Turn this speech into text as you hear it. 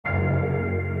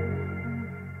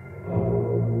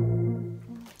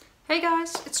Hey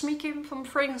guys, it's me Kim from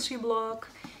Fragrancy blog,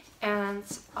 and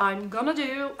I'm gonna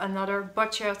do another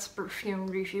budget perfume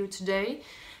review today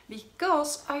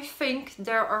because I think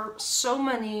there are so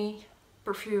many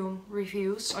perfume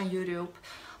reviews on YouTube,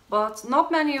 but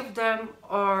not many of them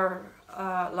are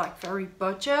like very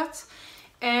budget.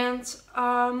 And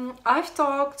I've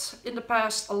talked in the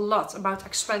past a lot about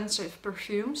expensive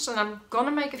perfumes, and I'm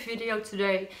gonna make a video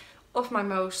today of my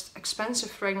most expensive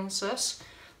fragrances.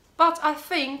 But I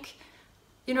think,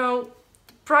 you know,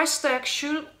 the price tag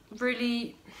shouldn't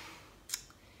really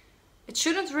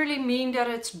mean that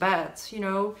it's bad, you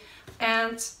know.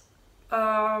 And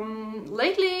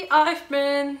lately I've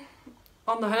been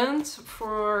on the hunt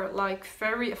for like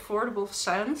very affordable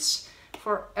scents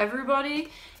for everybody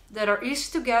that are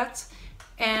easy to get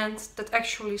and that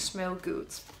actually smell good.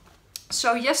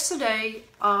 So yesterday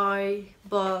I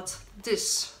bought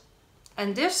this.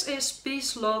 And this is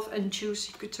Peace, Love and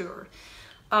Juicy Couture.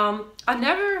 I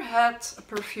never had a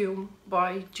perfume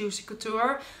by Juicy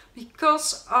Couture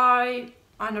because I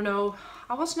don't know,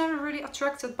 I was never really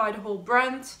attracted by the whole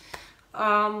brand.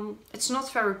 It's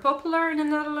not very popular in the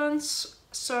Netherlands,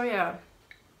 so yeah,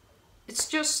 it's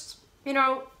just, you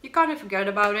know, you kind of forget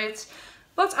about it.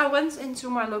 But I went into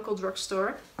my local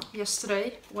drugstore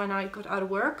yesterday when I got out of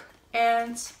work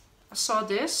and I saw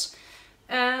this.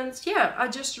 And yeah, I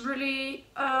just really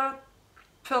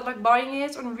felt like buying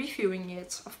it and reviewing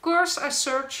it. Of course, I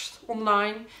searched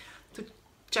online to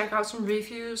check out some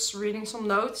reviews, reading some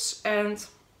notes, and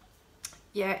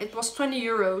yeah, it was 20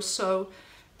 euros, so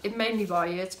it made me buy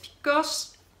it.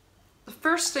 Because the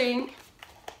first thing,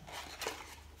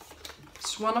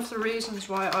 it's one of the reasons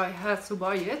why I had to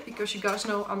buy it, because you guys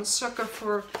know I'm a sucker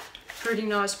for pretty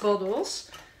nice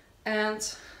bottles.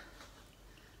 And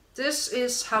this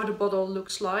is how the bottle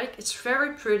looks like. It's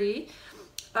very pretty.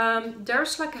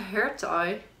 There's like a hair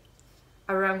tie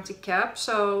around the cap,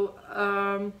 so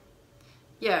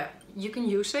yeah, you can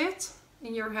use it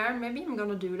in your hair. Maybe I'm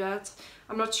gonna do that,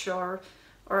 I'm not sure.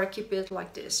 Or I keep it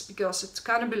like this because it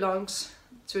kind of belongs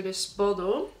to this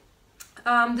bottle.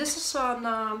 This is an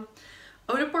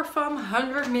eau de parfum,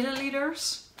 100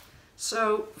 milliliters.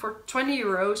 So for 20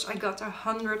 euros I got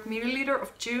 100 milliliter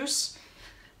of juice.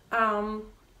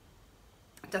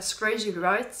 That's crazy,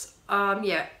 right?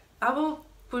 Yeah, I will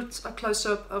put a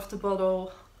close-up of the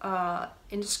bottle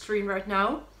in the screen right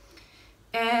now.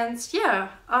 And yeah,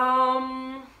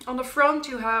 on the front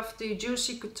you have the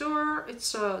Juicy Couture.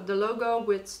 It's the logo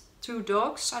with two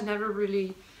dogs. I never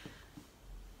really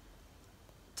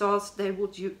thought they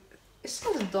would use... Is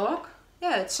that a dog?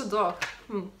 Yeah, it's a dog.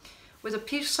 With a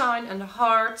peace sign and a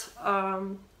heart.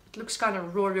 It looks kind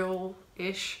of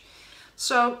royal-ish.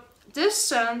 So this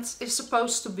scent is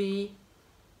supposed to be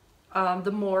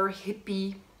the more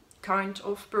hippie kind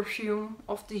of perfume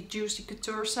of the Juicy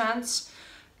Couture scents.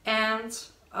 And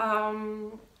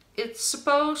it's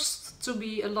supposed to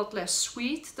be a lot less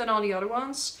sweet than all the other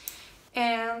ones.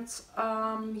 And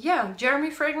yeah,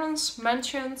 Jeremy Fragrance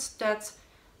mentioned that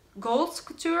Gold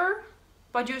Couture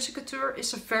by Juicy Couture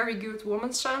is a very good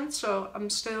woman scent. So I'm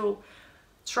still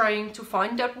trying to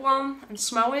find that one and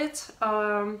smell it.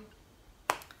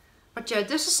 But yeah,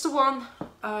 this is the one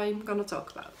I'm gonna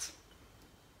talk about.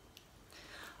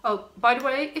 Oh, by the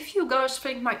way, if you guys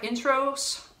think my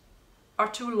intros are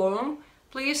too long,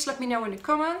 please let me know in the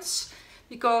comments.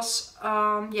 Because,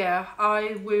 yeah,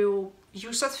 I will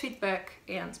use that feedback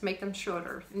and make them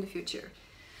shorter in the future.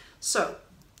 So,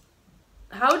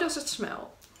 how does it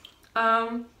smell?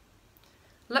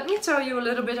 Let me tell you a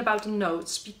little bit about the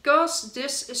notes. Because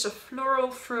this is a floral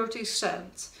fruity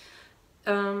scent.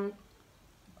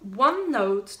 One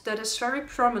note that is very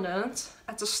prominent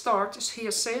at the start is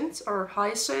hyacinth or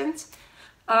hyacinth.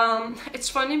 It's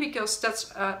funny because that's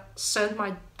a scent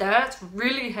my dad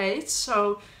really hates,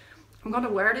 so I'm gonna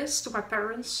wear this to my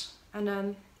parents and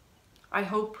then I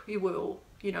hope he will,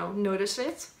 you know, notice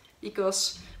it,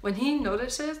 because when he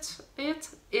notices it,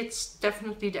 it's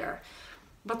definitely there.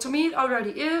 But to me it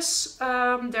already is.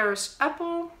 There's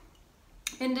apple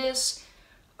in this.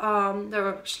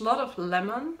 There was a lot of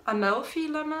lemon, Amalfi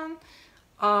lemon.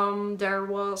 There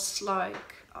was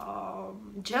like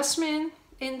jasmine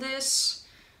in this,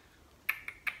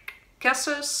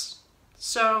 cassis.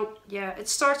 So yeah, it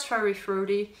starts very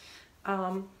fruity.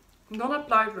 I'm gonna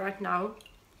apply it right now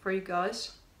for you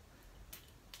guys.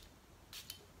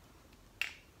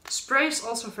 Spray is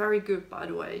also very good, by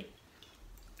the way.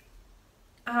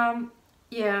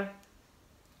 Yeah.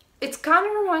 It kind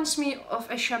of reminds me of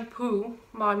a shampoo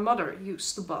my mother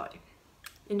used to buy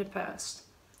in the past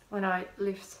when I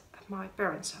lived at my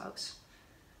parents' house.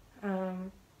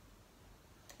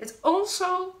 It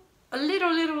also a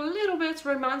little bit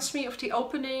reminds me of the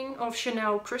opening of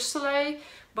Chanel Crystal,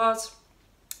 but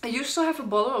I used to have a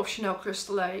bottle of Chanel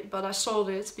Crystal, but I sold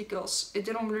it because it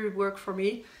didn't really work for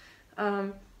me.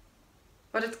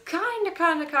 But it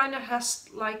kinda has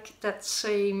like that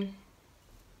same,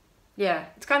 yeah,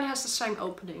 it kinda has the same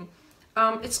opening.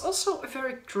 It's also a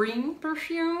very green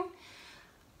perfume,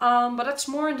 but it's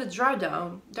more in the dry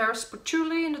down. There's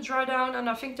patchouli in the dry down, and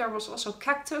I think there was also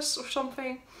cactus or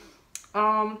something.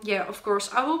 Yeah, of course,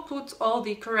 I will put all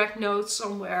the correct notes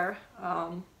somewhere.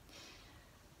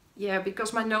 Yeah,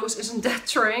 because my nose isn't that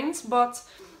trained, but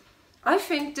I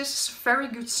think this is a very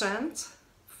good scent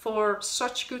for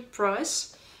such good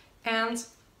price. And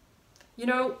you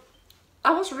know,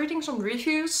 I was reading some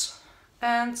reviews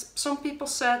and some people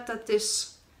said that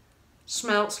this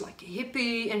smells like a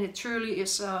hippie and it truly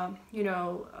is you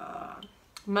know,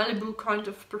 Malibu kind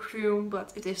of perfume,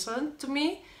 but it isn't to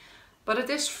me. But it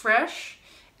is fresh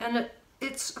and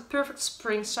it's a perfect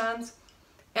spring scent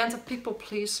and a people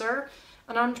pleaser.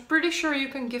 And I'm pretty sure you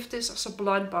can give this as a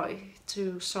blind buy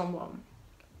to someone,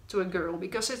 to a girl,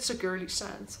 because it's a girly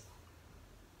scent.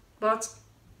 But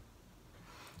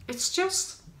it's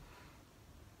just,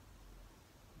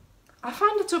 I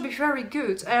find it to be very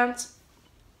good. And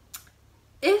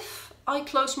if I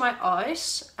close my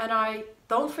eyes and I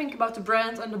don't think about the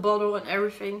brand and the bottle and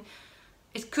everything,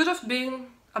 it could have been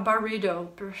a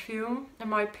Byredo perfume, in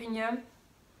my opinion,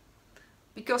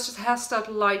 because it has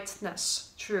that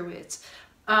lightness through it.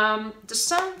 The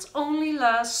scent only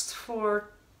lasts for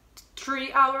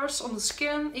 3 hours on the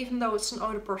skin, even though it's an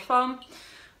eau de parfum.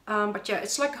 But yeah,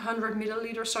 it's like 100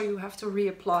 milliliters, so you have to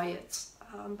reapply it.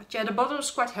 But yeah, the bottle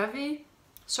is quite heavy,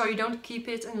 so you don't keep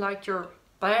it in like your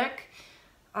bag.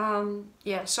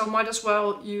 Yeah, so might as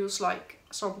well use like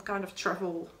some kind of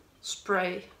travel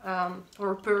spray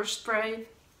or a purse spray.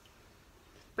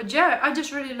 But yeah, I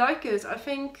just really like it. I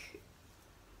think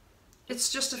it's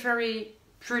just a very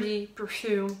pretty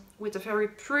perfume with a very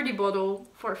pretty bottle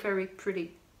for a very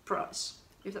pretty price,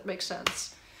 if that makes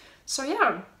sense. So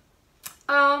yeah,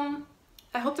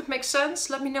 I hope that makes sense.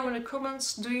 Let me know in the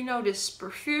comments, do you know this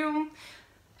perfume?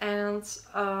 And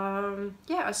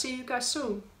yeah, I'll see you guys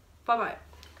soon. Bye bye.